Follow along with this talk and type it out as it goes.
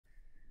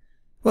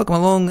Welcome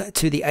along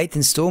to the 8th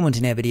installment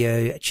in our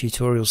video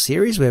tutorial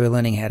series where we're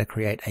learning how to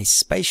create a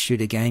space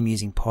shooter game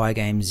using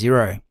Pygame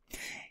 0.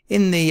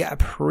 In the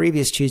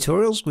previous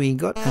tutorials we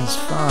got as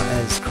far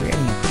as creating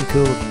a pretty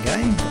cool looking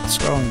game. Got the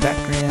scrolling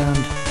background,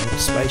 a little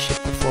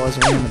spaceship that flies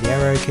around with the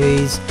arrow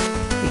keys.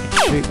 We can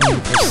shoot when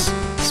we press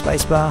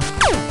spacebar,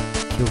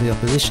 kill the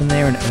opposition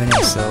there and earn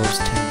ourselves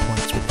 10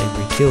 points with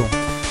every kill.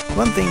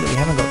 One thing that we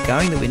haven't got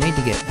going that we need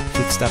to get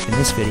fixed up in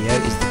this video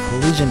is the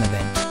collision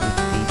event with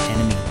the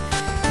enemy.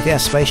 If our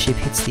spaceship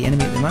hits the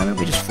enemy at the moment,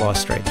 we just fly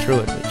straight through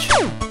it, which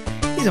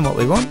isn't what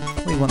we want.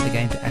 We want the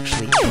game to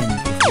actually end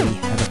if we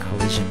have a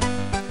collision.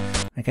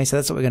 Okay, so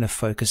that's what we're going to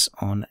focus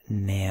on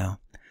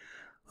now.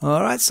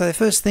 Alright, so the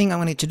first thing I'm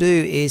going to need to do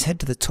is head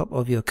to the top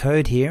of your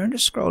code here and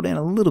just scroll down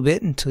a little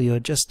bit until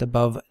you're just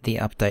above the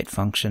update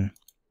function.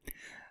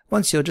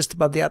 Once you're just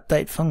above the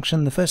update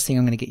function, the first thing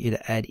I'm going to get you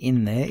to add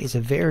in there is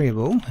a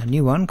variable, a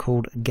new one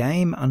called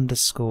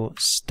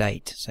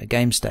game_state. So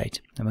game state,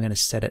 and we're going to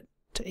set it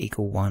to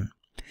equal 1.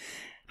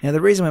 Now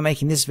the reason we're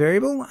making this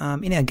variable,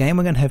 in our game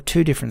we're going to have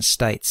two different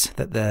states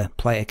that the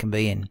player can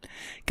be in.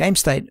 Game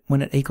state,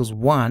 when it equals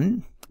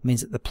 1, means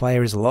that the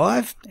player is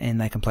alive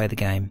and they can play the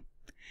game.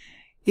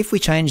 If we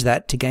change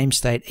that to game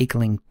state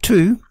equaling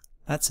 2,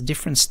 that's a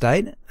different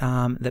state,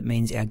 that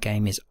means our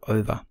game is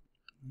over.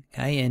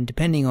 Okay, and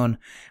depending on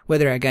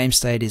whether our game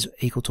state is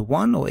equal to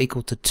 1 or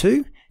equal to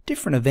 2,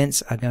 different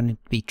events are going to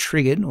be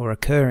triggered or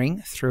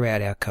occurring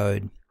throughout our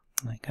code.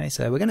 Okay,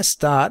 so we're going to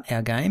start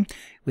our game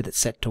with it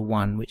set to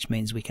 1, which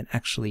means we can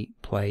actually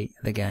play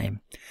the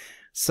game.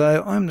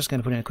 So I'm just going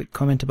to put in a quick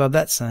comment above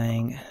that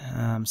saying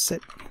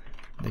set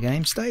the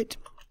game state,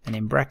 and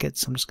in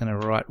brackets I'm just going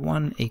to write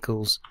 1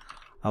 equals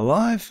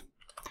alive,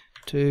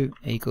 2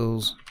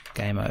 equals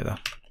game over.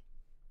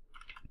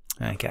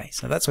 Okay,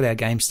 so that's what our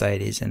game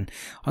state is, and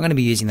I'm going to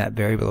be using that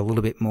variable a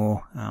little bit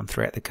more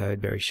throughout the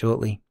code very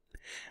shortly.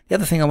 The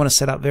other thing I want to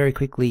set up very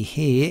quickly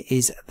here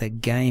is the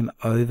game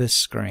over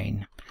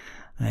screen.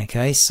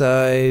 Okay,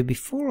 so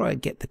before I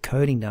get the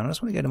coding done, I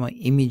just want to go to my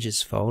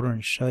images folder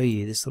and show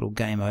you this little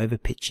game over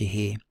picture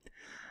here.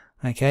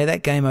 Okay,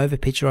 that game over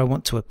picture I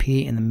want to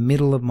appear in the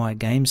middle of my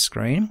game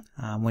screen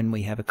when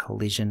we have a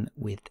collision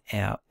with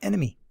our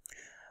enemy.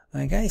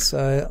 Okay,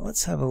 so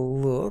let's have a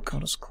look. I'll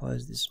just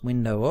close this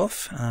window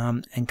off.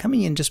 And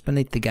coming in just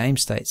beneath the game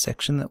state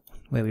section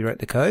where we wrote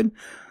the code,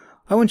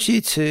 I want you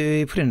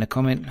to put in a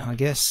comment, I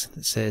guess,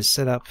 that says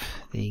set up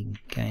the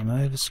game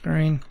over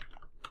screen.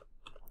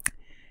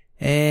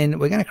 And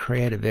we're going to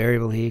create a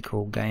variable here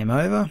called game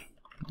over,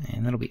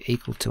 and that'll be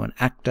equal to an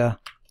actor,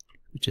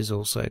 which is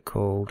also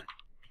called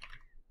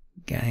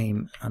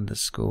game_over.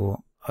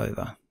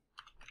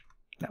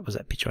 That was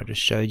that picture I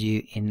just showed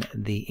you in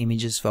the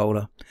images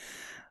folder.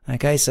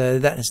 Okay, so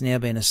that has now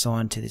been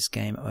assigned to this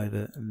game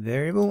over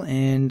variable,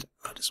 and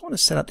I just want to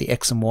set up the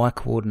x and y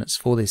coordinates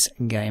for this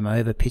game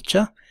over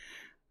picture.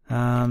 So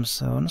I'm just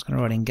going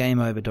to write in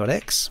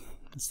gameover.x,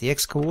 that's the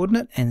x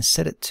coordinate, and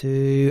set it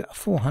to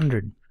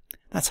 400.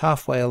 That's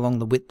halfway along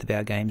the width of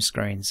our game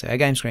screen. So our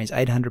game screen is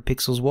 800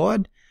 pixels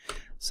wide,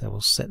 so we'll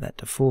set that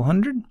to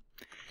 400.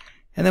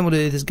 And then we'll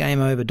do this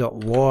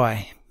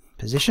gameover.y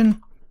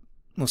position.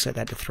 We'll set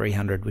that to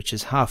 300, which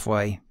is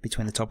halfway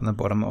between the top and the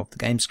bottom of the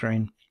game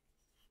screen.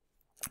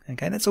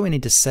 Okay, that's all we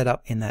need to set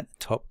up in that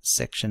top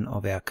section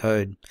of our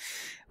code.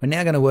 We're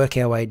now going to work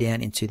our way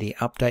down into the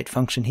update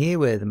function here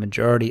where the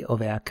majority of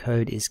our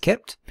code is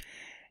kept.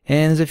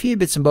 And there's a few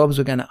bits and bobs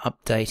we're going to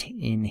update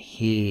in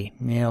here.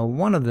 Now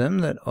one of them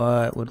that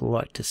I would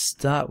like to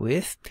start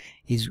with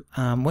is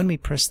when we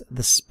press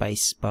the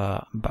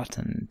spacebar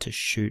button to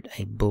shoot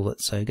a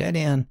bullet. So go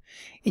down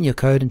in your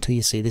code until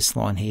you see this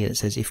line here that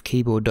says if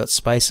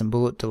keyboard.space and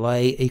bullet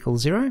delay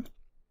equals 0.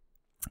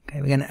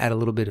 Okay, we're going to add a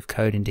little bit of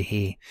code into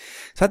here.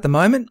 So at the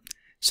moment,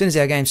 as soon as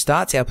our game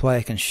starts, our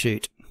player can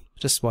shoot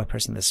just by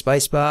pressing the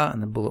spacebar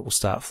and the bullet will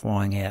start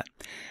flying out.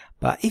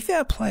 But if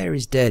our player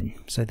is dead,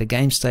 so the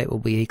game state will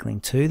be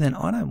equaling 2, then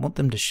I don't want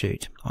them to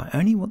shoot. I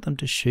only want them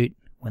to shoot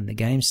when the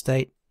game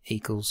state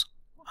equals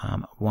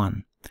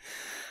 1.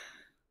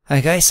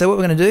 Okay, so what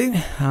we're going to do,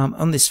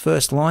 on this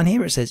first line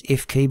here, it says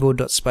if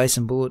keyboard.space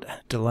and bullet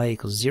delay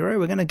equals 0,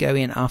 we're going to go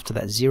in after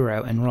that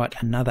 0 and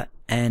write another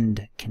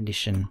AND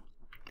condition.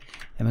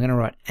 And we're going to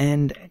write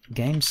AND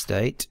game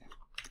state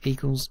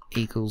equals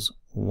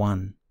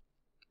 1.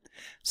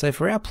 So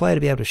for our player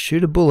to be able to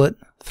shoot a bullet,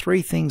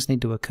 3 things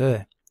need to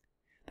occur.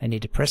 They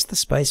need to press the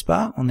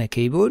spacebar on their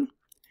keyboard.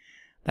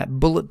 That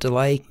bullet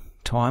delay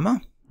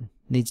timer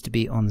needs to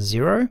be on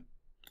 0.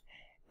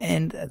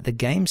 And the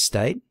game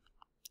state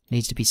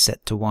needs to be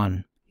set to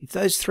 1. If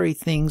those 3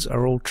 things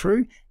are all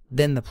true,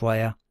 then the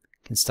player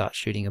can start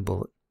shooting a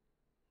bullet.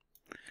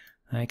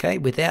 Okay,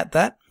 without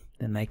that,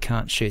 then they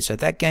can't shoot. So if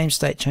that game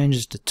state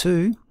changes to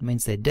 2, it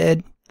means they're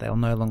dead. They'll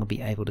no longer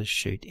be able to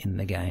shoot in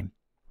the game.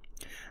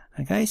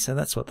 Okay, so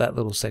that's what that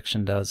little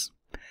section does.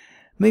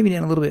 Moving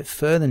down a little bit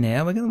further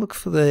now, we're going to look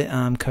for the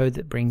code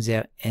that brings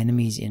our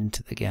enemies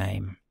into the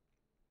game.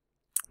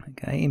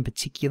 Okay, in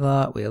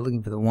particular, we are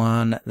looking for the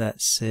one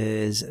that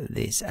says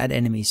this: add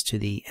enemies to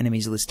the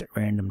enemies list at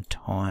random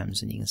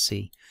times. And you can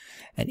see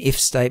an if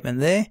statement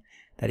there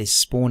that is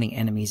spawning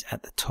enemies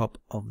at the top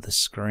of the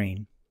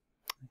screen.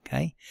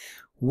 Okay,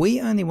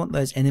 we only want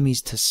those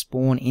enemies to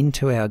spawn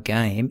into our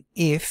game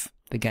if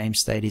the game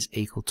state is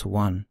equal to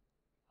 1.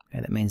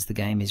 Okay, that means the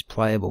game is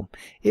playable.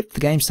 If the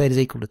game state is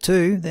equal to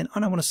 2, then I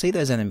don't want to see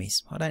those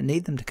enemies. I don't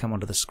need them to come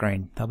onto the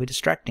screen. They'll be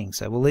distracting,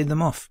 so we'll leave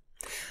them off.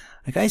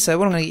 Okay, so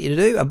what I'm going to get you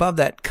to do, above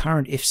that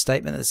current if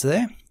statement that's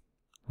there,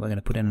 we're going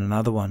to put in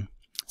another one.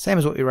 Same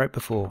as what we wrote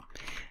before.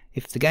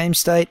 If the game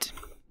state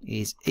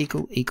is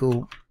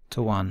equal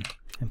to 1,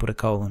 and put a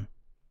colon.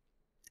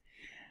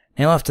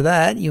 Now after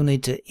that, you'll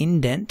need to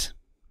indent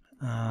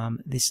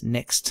this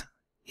next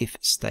if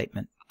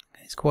statement.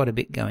 There's quite a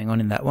bit going on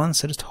in that one,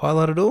 so just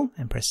highlight it all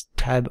and press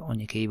Tab on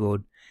your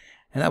keyboard.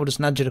 And that will just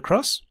nudge it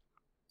across.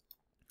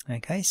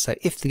 Okay, so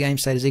if the game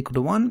state is equal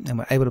to 1, and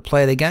we're able to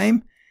play the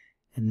game,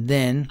 and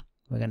then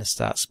we're going to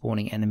start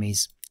spawning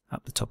enemies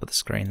up the top of the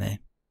screen there.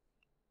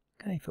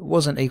 Okay, if it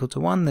wasn't equal to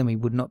 1, then we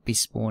would not be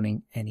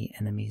spawning any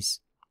enemies.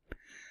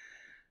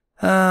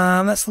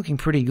 That's looking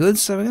pretty good,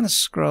 so we're going to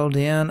scroll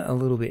down a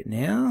little bit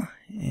now,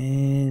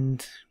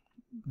 and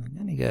I'm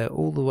going to go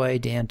all the way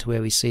down to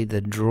where we see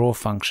the draw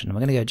function. We're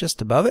going to go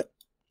just above it.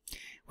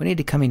 We need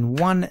to come in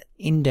one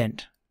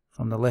indent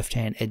from the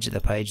left-hand edge of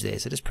the page there,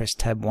 so just press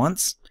Tab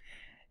once,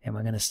 and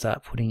we're going to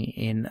start putting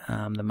in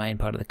the main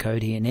part of the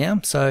code here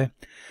now. So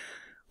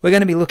we're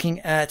going to be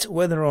looking at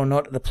whether or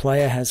not the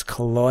player has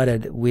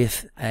collided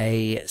with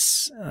a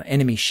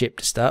enemy ship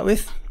to start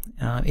with.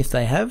 If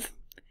they have,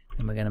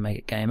 then we're going to make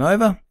it game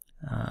over,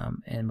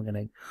 and we're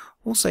going to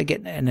also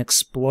get an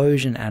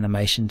explosion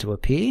animation to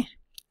appear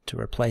to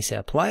replace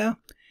our player,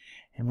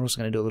 and we're also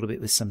going to do a little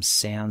bit with some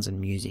sounds and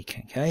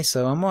music. Okay,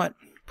 so I might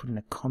put in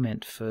a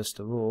comment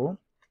first of all.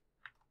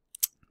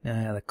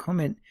 Now the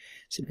comment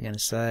is simply going to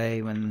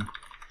say when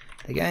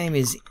the game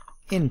is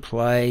in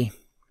play,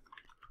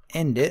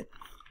 end it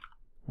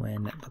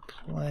when the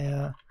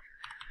player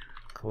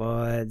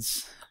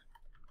collides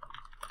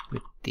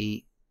with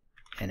the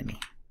enemy.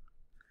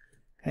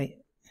 Okay,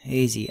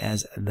 easy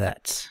as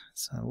that.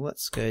 So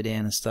let's go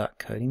down and start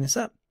coding this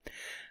up.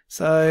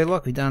 So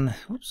like we've done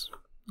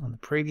on the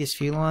previous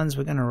few lines,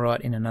 we're going to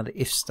write in another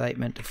if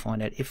statement to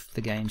find out if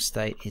the game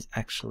state is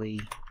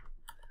actually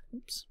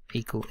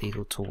equal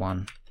to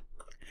 1.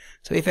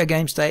 So if our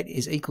game state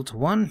is equal to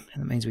 1,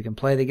 and that means we can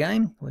play the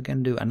game, we're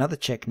going to do another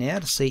check now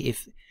to see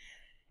if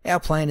our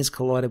plane has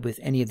collided with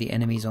any of the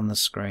enemies on the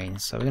screen.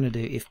 So we're going to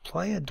do if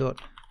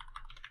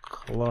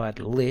player.collide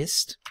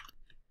list,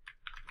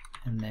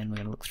 and then we're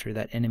going to look through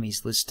that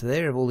enemies list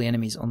there of all the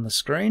enemies on the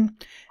screen,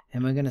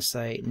 and we're going to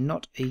say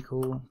not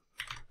equal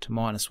to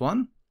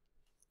 -1.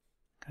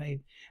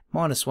 Okay,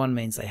 -1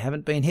 means they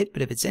haven't been hit,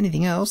 but if it's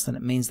anything else, then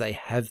it means they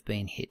have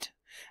been hit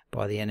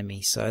by the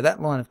enemy. So that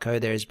line of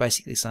code there is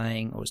basically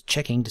saying, or is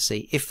checking to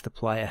see if the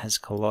player has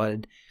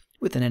collided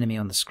with an enemy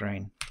on the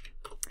screen.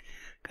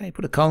 Okay,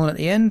 put a colon at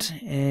the end,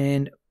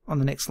 and on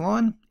the next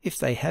line, if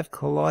they have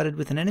collided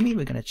with an enemy,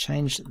 we're going to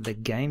change the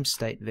game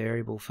state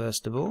variable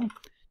first of all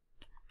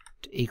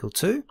to equal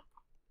to.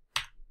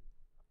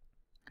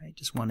 Okay,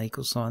 just one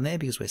equal sign there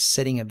because we're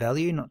setting a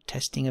value, not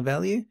testing a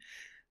value.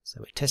 So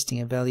we're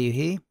testing a value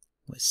here,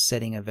 we're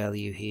setting a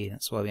value here.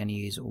 That's why we only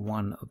use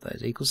one of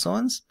those equal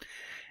signs.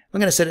 We're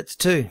going to set it to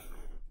 2.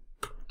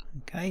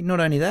 Okay,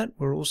 not only that,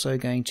 we're also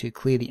going to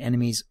clear the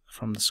enemies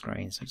from the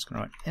screen. So I'm just going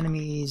to write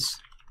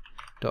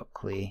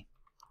enemies.clear.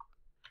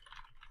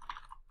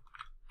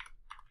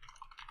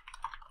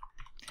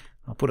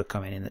 I'll put a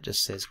comment in that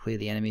just says clear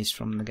the enemies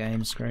from the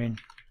game screen.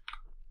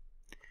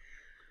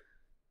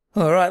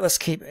 Alright, let's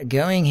keep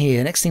going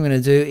here. Next thing we're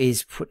going to do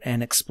is put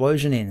an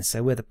explosion in.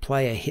 So where the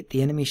player hit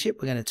the enemy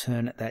ship, we're going to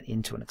turn that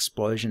into an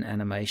explosion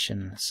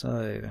animation.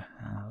 So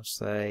I'll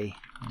say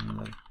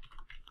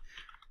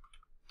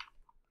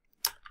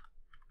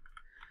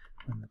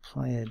when the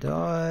player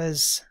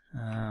dies,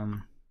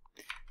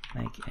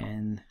 make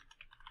an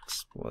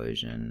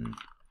explosion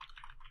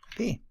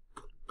appear.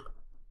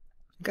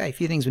 Okay, a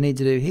few things we need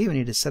to do here. We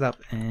need to set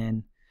up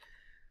an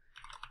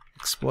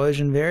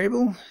explosion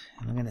variable,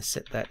 and we're going to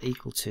set that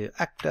equal to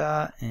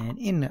actor, and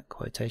in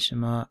quotation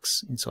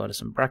marks inside of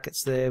some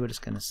brackets there, we're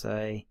just going to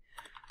say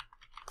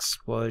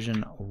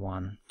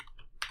explosion1.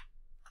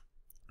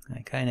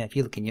 Okay, now if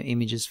you look in your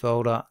images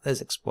folder,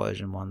 there's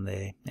explosion1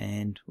 there,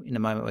 and in a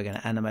moment we're going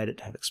to animate it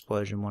to have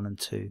explosion1 and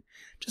 2,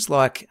 just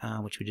like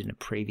which we did in a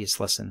previous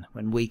lesson.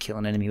 When we kill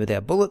an enemy with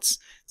our bullets,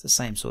 it's the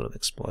same sort of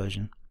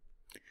explosion.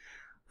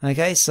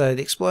 Okay, so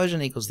the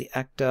explosion equals the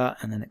actor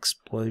and then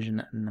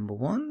explosion number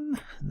 1.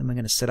 And then we're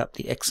going to set up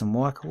the x and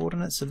y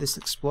coordinates of this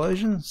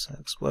explosion. So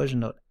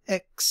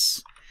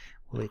explosion.x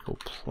will equal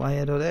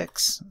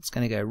player.x. It's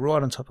going to go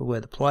right on top of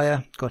where the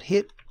player got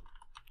hit.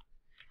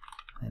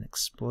 And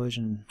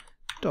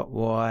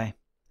explosion.y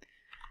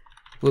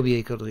will be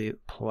equal to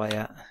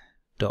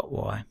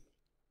player.y.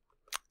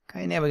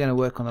 Okay, now we're going to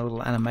work on the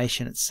little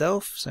animation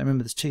itself. So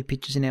remember there's 2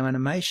 pictures in our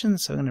animation.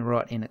 So we're going to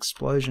write in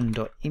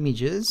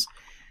explosion.images.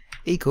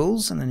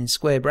 equals, and then in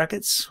square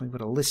brackets we've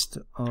got a list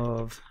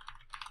of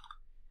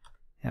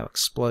our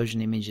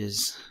explosion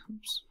images.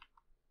 Oops.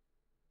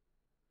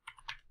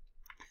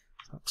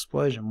 So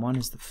explosion 1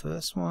 is the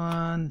first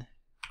one.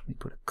 We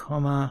put a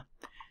comma,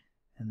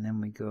 and then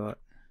we got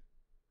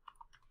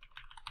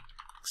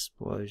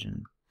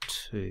explosion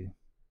 2.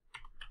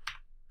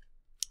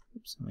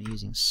 Oops, I'm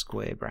using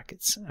square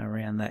brackets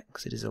around that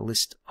because it is a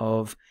list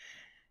of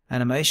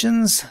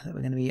animations that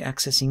we're going to be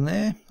accessing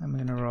there. And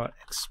we're going to write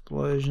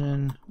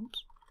explosion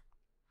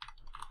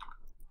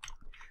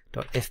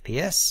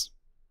 .fps,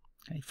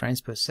 okay,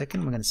 frames per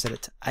second. We're going to set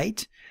it to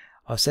 8.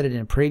 I've set it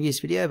in a previous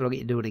video, but I'll get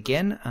you to do it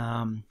again.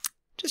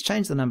 Just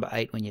change the number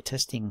 8 when you're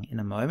testing in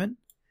a moment,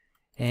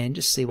 and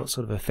just see what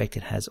sort of effect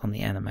it has on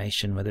the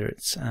animation, whether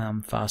it's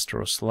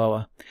faster or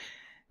slower.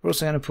 We're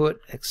also going to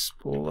put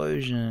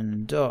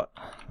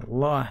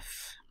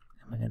explosion.life,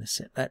 and we're going to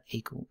set that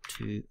equal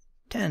to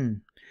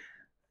 10.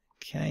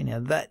 Okay, now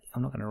that,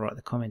 I'm not going to write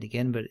the comment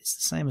again, but it's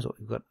the same as what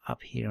we've got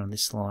up here on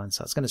this line.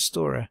 So it's going to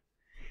store a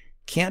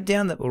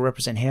countdown that will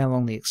represent how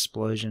long the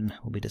explosion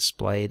will be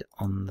displayed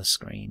on the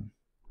screen.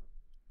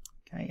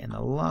 Okay, and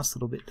the last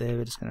little bit there,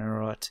 we're just going to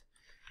write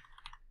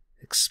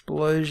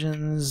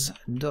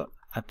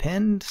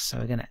explosions.append. So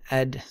we're going to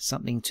add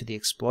something to the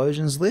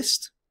explosions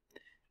list,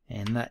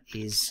 and that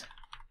is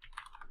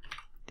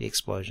the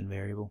explosion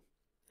variable.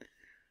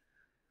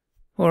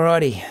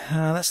 Alrighty,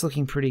 that's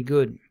looking pretty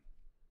good.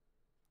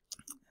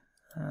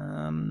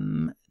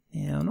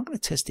 Now I'm not going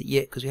to test it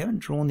yet because we haven't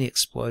drawn the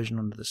explosion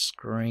onto the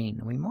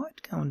screen. We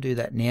might go and do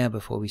that now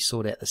before we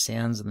sort out the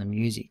sounds and the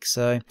music.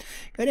 So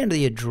go down to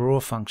your draw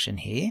function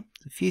here.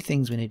 There's a few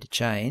things we need to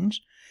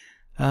change.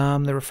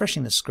 The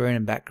refreshing the screen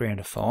and background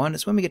are fine.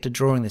 It's when we get to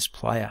drawing this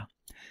player.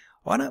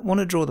 I don't want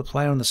to draw the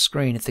player on the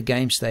screen if the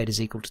game state is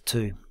equal to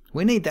 2.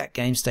 We need that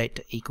game state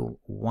to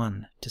equal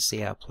 1 to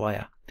see our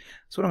player.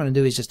 So what I'm going to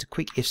do is just a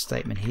quick if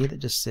statement here that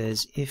just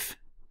says if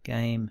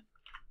game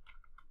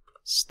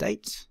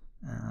state,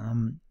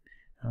 I'm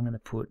going to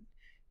put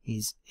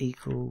is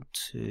equal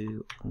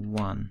to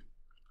 1.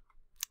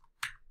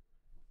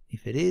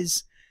 If it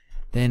is,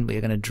 then we're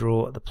going to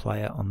draw the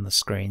player on the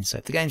screen. So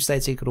if the game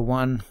state's equal to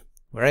 1,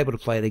 we're able to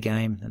play the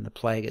game, and the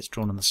player gets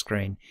drawn on the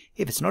screen.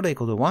 If it's not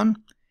equal to 1,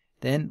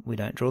 then we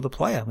don't draw the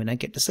player. We don't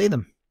get to see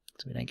them.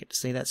 So we don't get to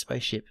see that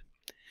spaceship.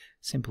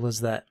 Simple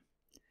as that.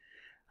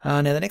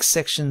 Now the next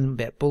section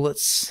about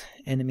bullets,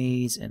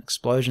 enemies, and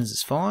explosions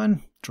is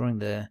fine. Drawing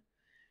the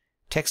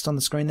text on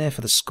the screen there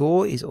for the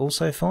score is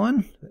also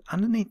fine. But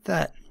underneath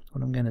that,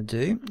 what I'm going to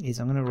do is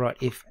I'm going to write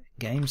if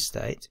game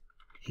state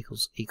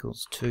equals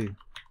 2. So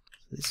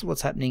this is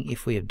what's happening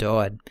if we have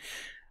died.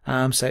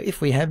 So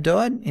if we have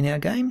died in our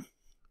game,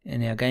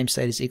 and our game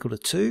state is equal to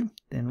 2,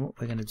 then what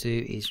we're going to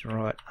do is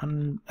write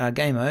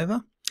game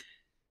over,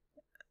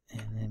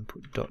 and then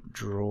put dot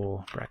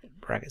draw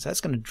bracket. So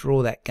that's going to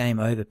draw that game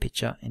over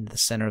picture into the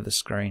center of the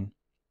screen.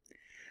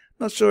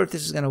 Not sure if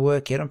this is going to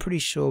work yet. I'm pretty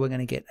sure we're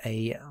going to get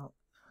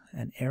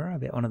an error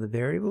about one of the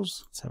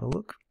variables. Let's have a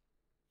look.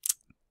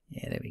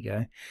 Yeah, there we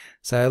go.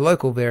 So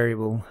local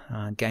variable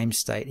game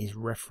state is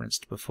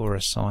referenced before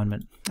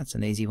assignment. That's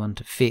an easy one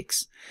to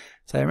fix.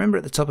 So remember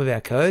at the top of our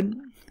code,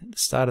 at the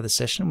start of the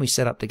session, we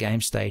set up the game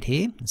state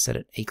here and set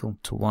it equal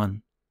to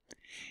 1.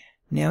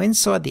 Now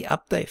inside the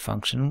update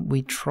function,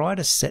 we try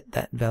to set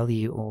that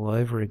value all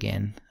over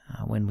again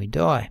when we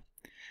die.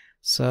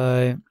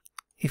 So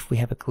if we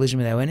have a collision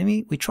with our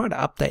enemy, we try to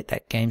update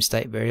that game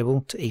state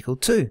variable to equal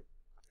 2.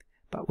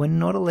 But we're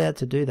not allowed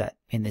to do that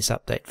in this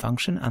update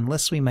function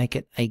unless we make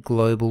it a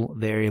global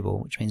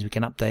variable, which means we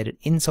can update it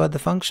inside the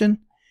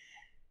function,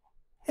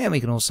 and we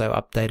can also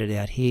update it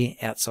out here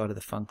outside of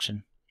the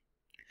function.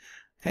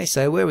 Okay,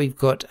 so where we've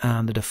got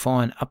the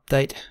define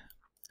update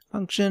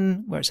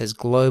function, where it says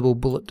global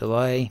bullet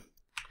delay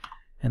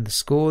and the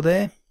score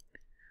there,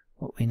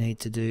 what we need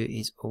to do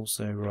is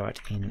also write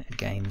in a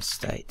game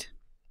state.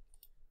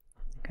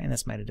 Okay, and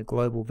that's made it a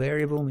global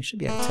variable, and we should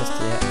be able to test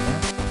it out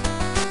now.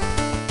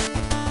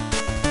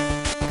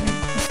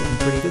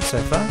 Pretty good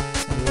so far.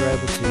 So we're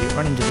able to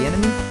run into the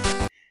enemy,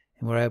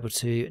 and we're able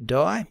to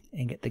die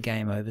and get the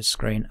game over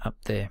screen up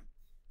there.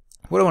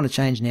 What I want to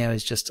change now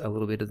is just a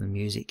little bit of the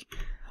music.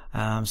 So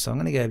I'm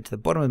going to go to the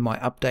bottom of my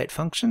update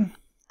function.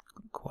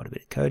 Got quite a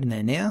bit of code in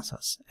there now. So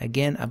it's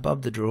again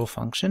above the draw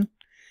function,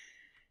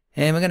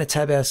 and we're going to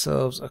tab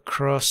ourselves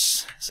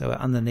across. So we're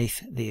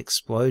underneath the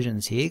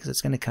explosions here because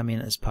it's going to come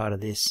in as part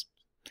of this.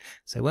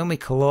 So when we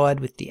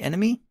collide with the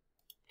enemy,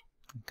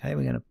 okay,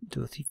 we're going to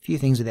do a few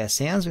things with our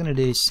sounds. We're going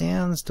to do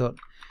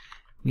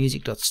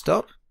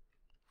sounds.music.stop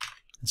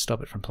and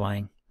stop it from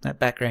playing. That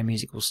background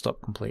music will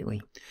stop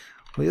completely.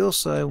 We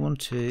also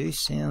want to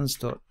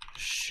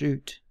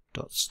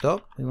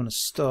sounds.shoot.stop. We want to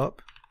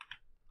stop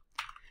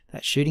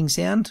that shooting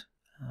sound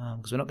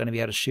because we're not going to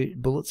be able to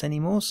shoot bullets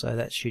anymore, so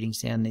that shooting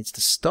sound needs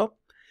to stop.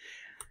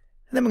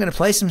 And then we're going to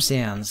play some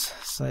sounds.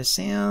 So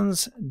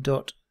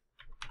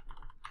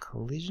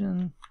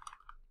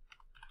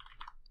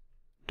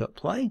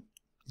sounds.collision.play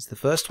is the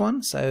first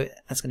one. So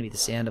that's going to be the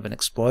sound of an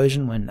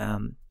explosion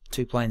when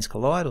two planes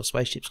collide or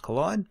spaceships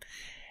collide.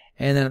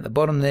 And then at the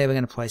bottom there, we're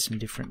going to play some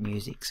different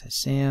music. So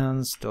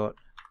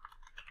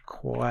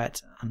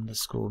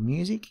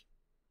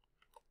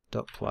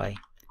sounds.quiet_music.play.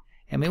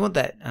 And we want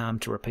that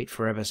to repeat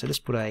forever, so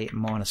just put a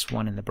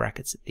 -1 in the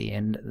brackets at the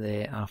end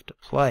there after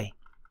play.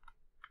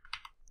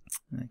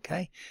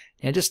 Okay,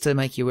 now just to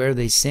make you aware of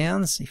these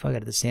sounds, if I go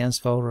to the sounds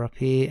folder up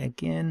here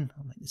again,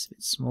 I'll make this a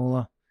bit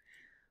smaller.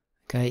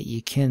 Okay,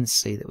 you can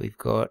see that we've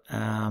got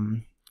a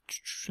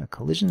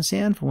collision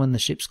sound for when the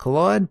ships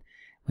collide.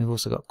 We've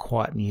also got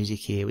quiet music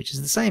here, which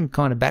is the same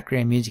kind of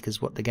background music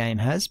as what the game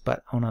has,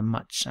 but on a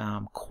much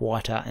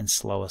quieter and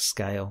slower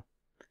scale.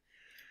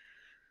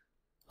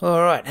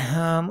 Alright,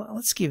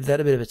 let's give that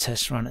a bit of a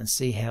test run and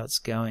see how it's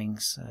going.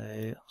 So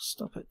I'll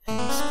stop it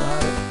and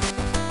start it.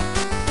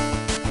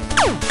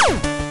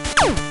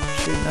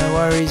 Shoot, no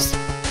worries.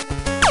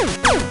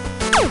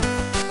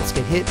 Let's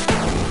get hit.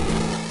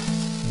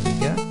 There we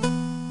go.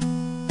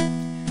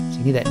 So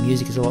you hear that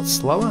music is a lot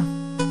slower.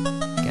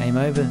 Game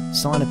over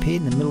sign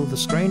appeared in the middle of the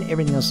screen.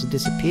 Everything else has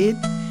disappeared.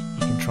 You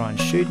can try and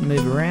shoot and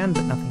move around,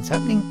 but nothing's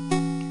happening.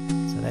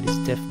 So that is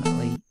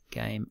definitely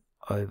game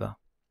over.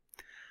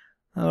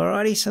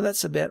 Alrighty, so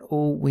that's about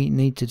all we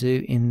need to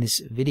do in this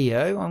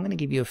video. I'm going to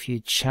give you a few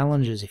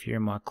challenges if you're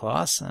in my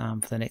class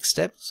for the next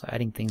step. So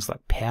adding things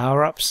like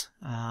power-ups.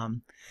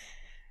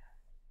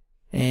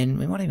 And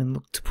we might even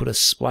look to put a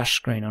splash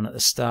screen on at the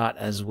start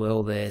as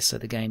well there, so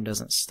the game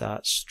doesn't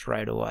start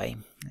straight away.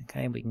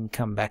 Okay, we can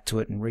come back to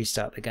it and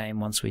restart the game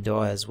once we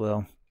die as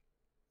well.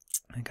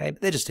 Okay,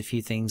 but they're just a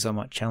few things I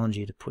might challenge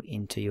you to put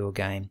into your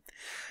game.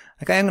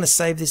 Okay, I'm going to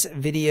save this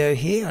video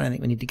here. I don't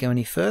think we need to go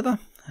any further.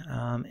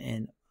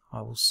 And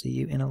I will see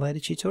you in a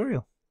later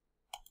tutorial.